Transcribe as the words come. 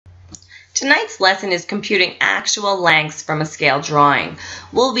Tonight's lesson is computing actual lengths from a scale drawing.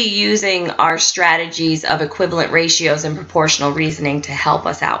 We'll be using our strategies of equivalent ratios and proportional reasoning to help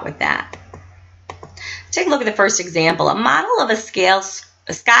us out with that. Take a look at the first example. A model of a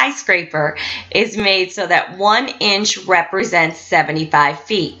skyscraper is made so that 1 inch represents 75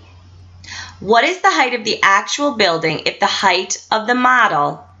 feet. What is the height of the actual building if the height of the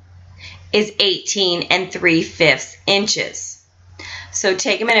model is 18 3/5 inches? So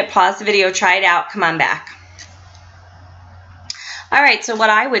take a minute, pause the video, try it out, come on back. All right, so what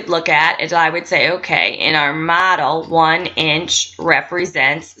I would look at is I would say, okay, in our model, 1 inch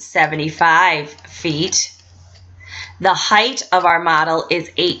represents 75 feet. The height of our model is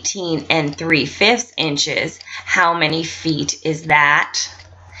 18 3/5 inches. How many feet is that?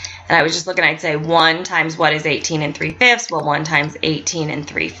 And I was just looking, I'd say 1 times what is 18 3/5? Well, 1 times 18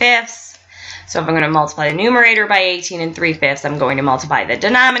 3/5. So if I'm going to multiply the numerator by 18 3/5, I'm going to multiply the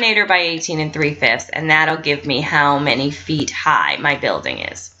denominator by 18 3/5, and that'll give me how many feet high my building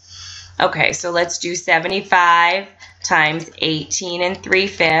is. Okay, so let's do 75 times 18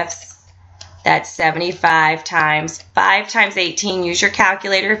 3/5. That's 75 times 5 times 18. Use your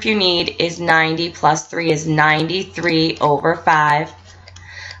calculator if you need. Is 90 plus 3 is 93 over 5.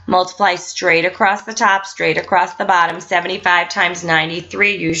 Multiply straight across the top, straight across the bottom. 75 times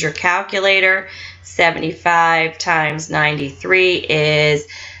 93, use your calculator. 75 times 93 is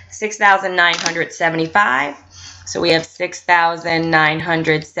 6,975. So we have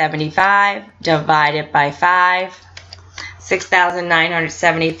 6,975 divided by 5.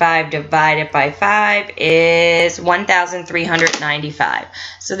 6,975 divided by 5 is 1,395.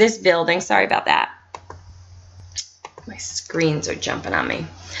 So this building, sorry about that. My screens are jumping on me.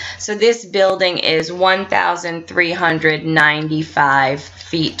 So this building is 1,395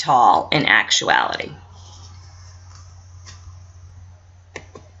 feet tall in actuality.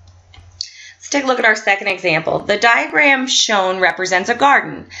 Let's take a look at our second example. The diagram shown represents a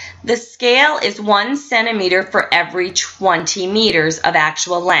garden. The scale is 1 centimeter for every 20 meters of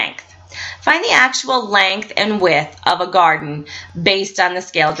actual length. Find the actual length and width of a garden based on the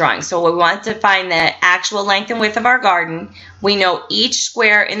scale drawing. So we want to find the actual length and width of our garden. We know each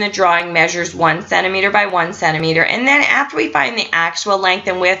square in the drawing measures 1 centimeter by 1 centimeter. And then after we find the actual length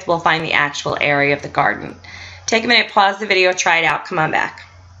and width, we'll find the actual area of the garden. Take a minute, pause the video, try it out, come on back.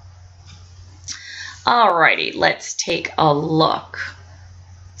 Alrighty, let's take a look.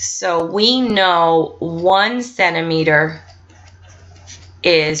 So we know 1 centimeter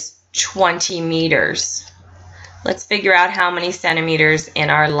is 20 meters. Let's figure out how many centimeters in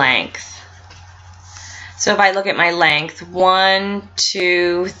our length. So if I look at my length, 1,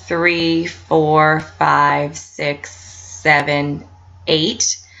 2, 3, 4, 5, 6, 7,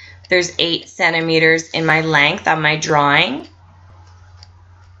 8. There's 8 centimeters in my length on my drawing.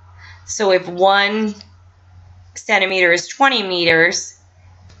 So if 1 centimeter is 20 meters,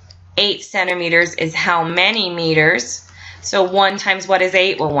 8 centimeters is how many meters? So 1 times what is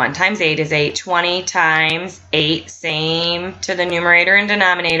 8? Well, 1 times 8 is 8. 20 times 8, same to the numerator and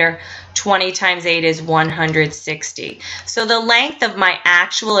denominator. 20 times 8 is 160. So the length of my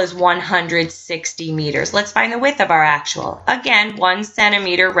actual is 160 meters. Let's find the width of our actual. Again, 1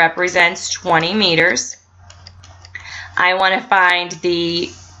 centimeter represents 20 meters. I want to find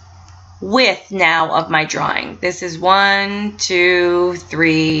the width now of my drawing. This is 1, 2,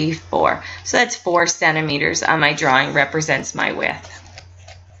 3, 4. So that's 4 centimeters on my drawing represents my width.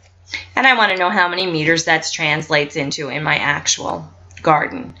 And I want to know how many meters that translates into in my actual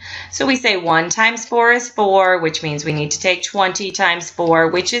garden. So we say 1 times 4 is 4, which means we need to take 20 times 4,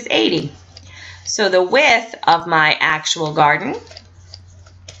 which is 80. So the width of my actual garden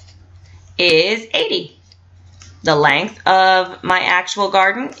is 80. The length of my actual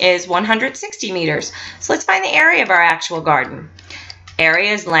garden is 160 meters. So let's find the area of our actual garden.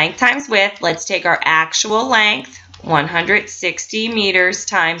 Area is length times width. Let's take our actual length, 160 meters,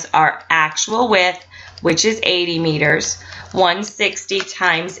 times our actual width, which is 80 meters. 160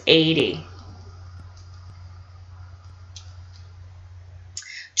 times 80.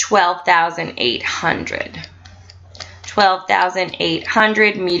 12,800.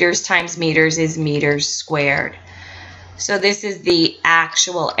 12,800 meters times meters is meters squared. So this is the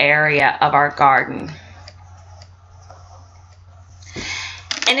actual area of our garden.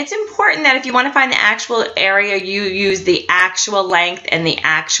 And it's important that if you want to find the actual area, you use the actual length and the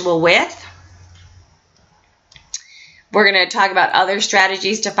actual width. We're going to talk about other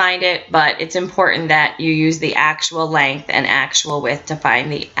strategies to find it, but it's important that you use the actual length and actual width to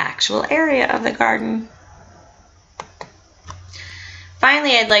find the actual area of the garden.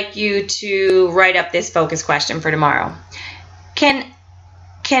 Finally, I'd like you to write up this focus question for tomorrow. Can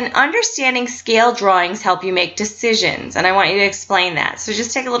can understanding scale drawings help you make decisions? And I want you to explain that. So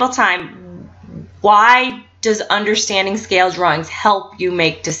just take a little time. Why does understanding scale drawings help you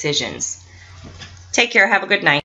make decisions? Take care. Have a good night.